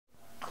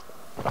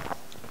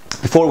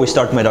Before we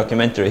start my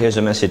documentary, here's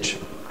a message.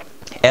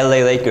 LA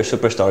Lakers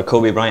superstar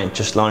Kobe Bryant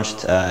just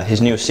launched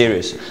his new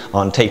series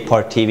on Take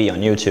Part TV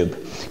on YouTube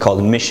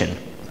called Mission.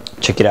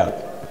 Check it out.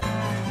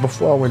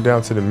 Before I went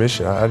down to the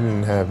Mission, I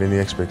didn't have any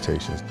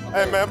expectations.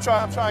 Hey man, I'm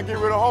trying to get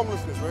rid of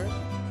homelessness, man.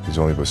 There's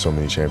only but so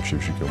many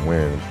championships you can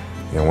win.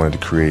 And I wanted to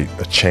create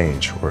a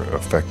change or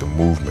affect a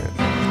movement.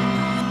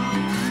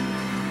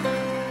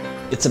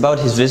 It's about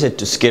his visit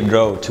to Skid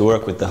Row to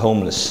work with the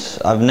homeless.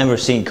 I've never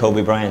seen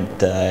Kobe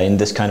Bryant in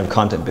this kind of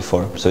content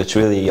before, so it's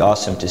really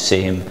awesome to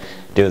see him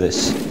do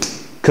this.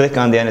 Click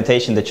on the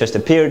annotation that just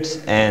appeared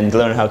and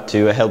learn how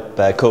to help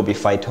Kobe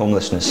fight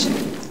homelessness.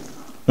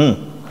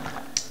 I'm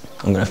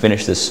gonna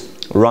finish this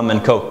rum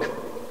and coke.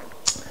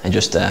 I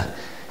just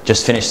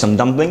finished some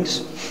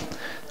dumplings.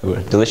 They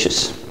were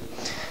delicious.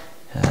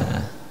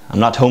 I'm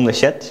not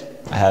homeless yet.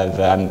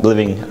 I'm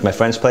living at my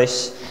friend's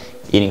place,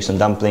 eating some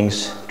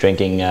dumplings,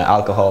 drinking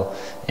alcohol,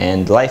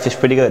 and life is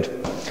pretty good.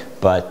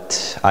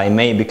 But I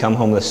may become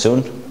homeless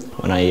soon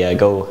when I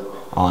go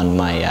on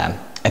my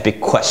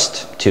epic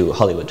quest to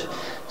Hollywood.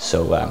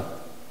 So,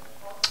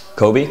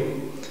 Kobe,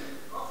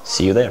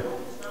 see you there.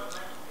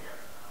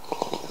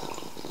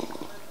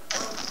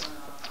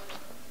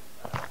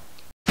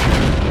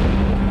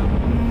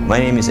 My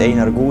name is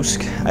Einar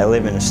Kuusk. I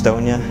live in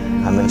Estonia.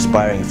 I'm an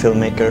aspiring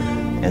filmmaker,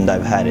 and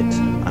I've had it.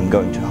 I'm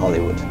going to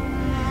Hollywood.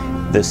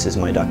 This is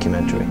my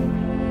documentary.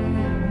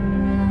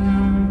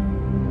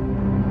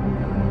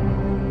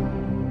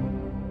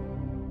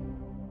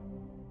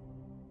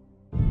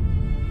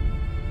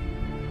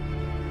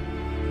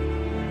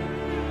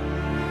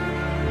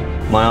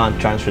 My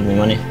aunt transferred me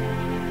money.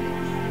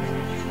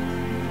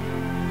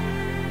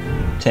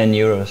 10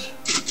 euros.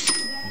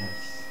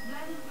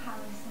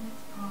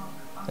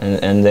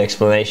 And the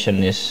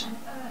explanation is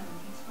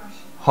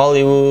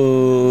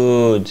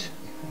Hollywood.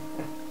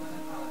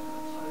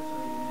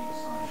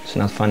 It's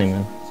not funny,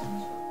 man.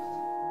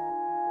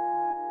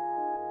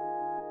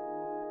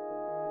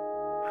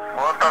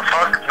 What the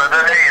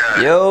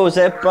fuck? Yo,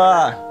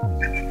 Seppa!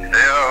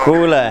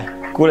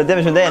 Kuule, tead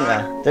mis ma teen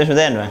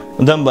või?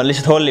 Ma tõmban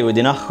lihtsalt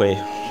Hollywoodi nahku.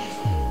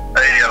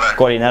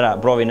 Kolin ära,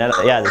 proovin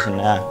jääda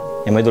sinna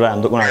ja ma ei tule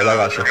enam kunagi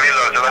tagasi.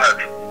 Millal sa lähed?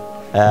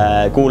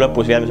 Kuu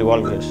lõpus või järgmise kuu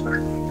alguses.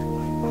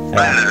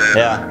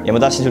 Ja ma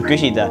tahtsin sult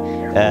küsida,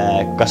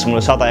 kas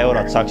mulle 100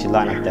 eurot saaksid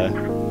laenata või?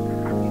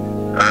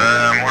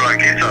 Mul on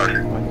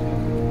kitsas.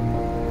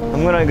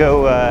 I'm gonna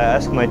go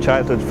ask my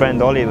childhood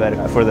friend Oliver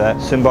for the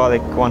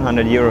symbolic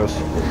 100 euros.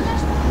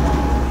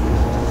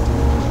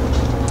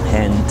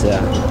 And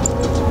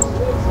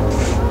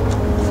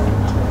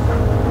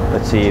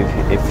let's see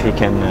if he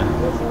can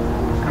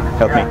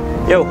help me.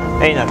 Yo,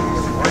 Einar.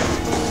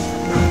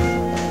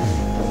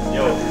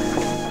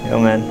 Yo,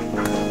 man.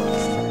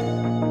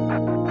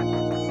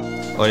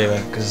 Oliver,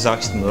 kas sa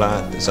saaksid mulle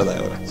laenata 100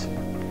 eurot?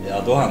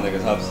 Ja 1000-ga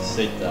saab siis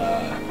sõita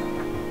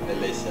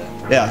LA-sse?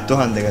 Jaa,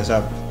 1000-ga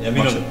saab. Ja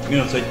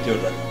minut sõit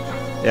juurde?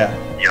 Jaa.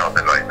 Jaa,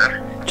 Rainer.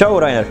 Tšau,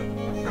 Rainer.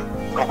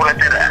 Kuule,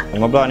 tere.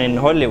 Ma plaanin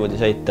Hollywoodi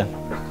sõita.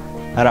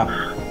 Ära.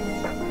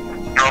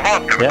 No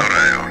vaatame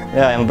tore ju.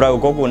 Ja ma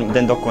praegu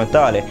teen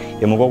dokumentaali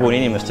ja ma kogun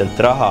inimestelt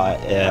raha,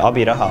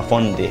 abiraha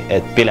fondi,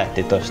 et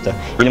piletit osta.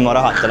 Ilma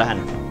rahata lähen.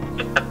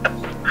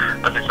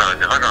 No siis sa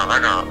oled ju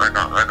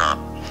väga.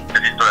 Ja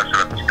siis tuleb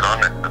sulle kuskil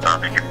annetada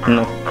mingit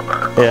no,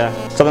 jah.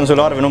 Saadan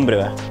sulle arvenumbri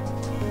või?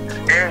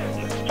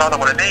 Saada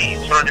mulle neid,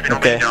 sul on ju minu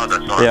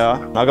meiliaadress. Jaa,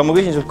 aga ma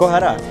küsin sult kohe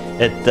ära,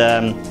 et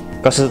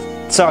kas sa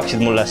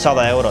saaksid mulle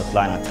 100 eurot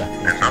laenata?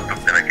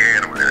 Natukene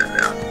keeruline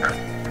ja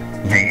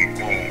nii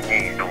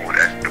suur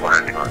ja hästi kohe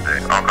on see.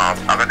 Aga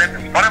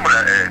pane mulle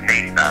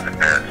meili peale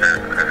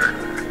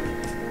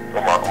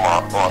oma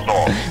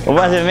soov. Ma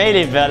panen selle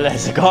meili peale,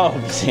 see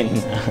kaob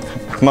sinna.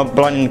 Ma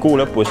plaanin kuu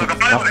lõpus. Aga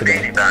pane mulle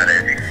meili peale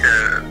ja siis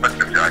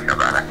mõtleb see asja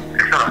peale.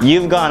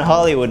 You've gone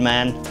Hollywood,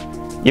 man.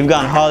 You've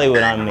gone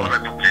Hollywood on me.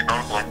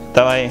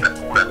 Davai.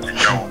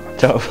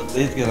 Tšau.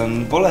 Hetkel on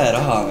pole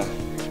raha,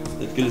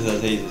 et küll seda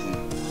seisu siin.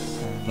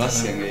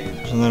 Raske on kõigil.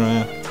 Saan aru,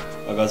 jah.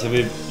 Aga see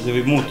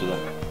võib muutuda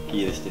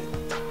kiiresti.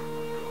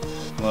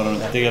 Ma arvan,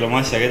 et tegeleme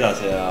asjaga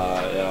edasi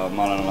ja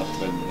ma olen alati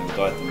valmis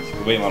toetamiseks,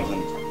 kui võimalus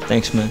on.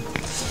 Thanks, man.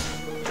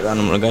 Teda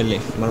on mulle kalli.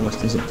 Ma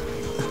armastan sind.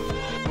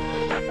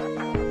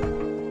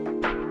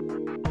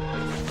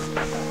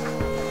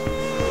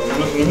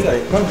 Mul on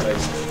midagi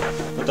kontrakt.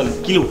 Võtan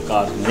kilud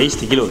kaasa,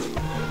 Eesti kilud.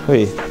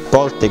 Oi,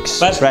 Baltic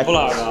Sprats. Pärsku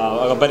pole,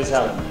 aga päris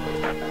hea.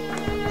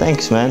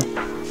 Thanks, man.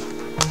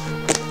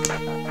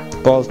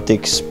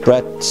 Baltic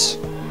Sprats.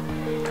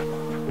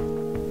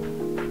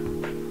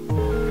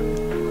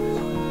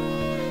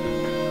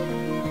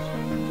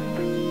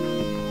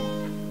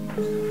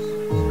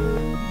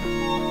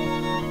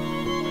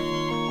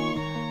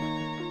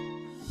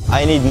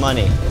 I need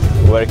money.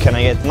 Where can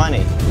I get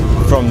money?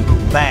 From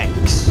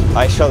banks.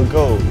 I shall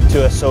go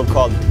to a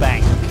so-called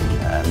bank.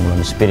 Mul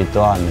on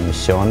spirituaalne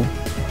missioon,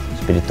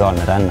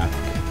 spirituaalne rännak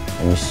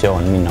ja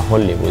missioon minna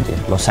Hollywoodi,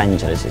 Los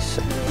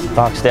Angelesisse.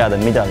 Tahaks teada,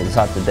 mida te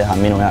saate teha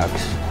minu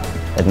jaoks,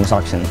 et ma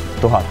saaksin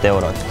 1000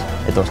 eurot,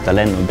 et osta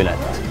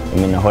lennupilet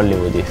ja minna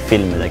Hollywoodi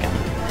filmi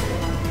tegema.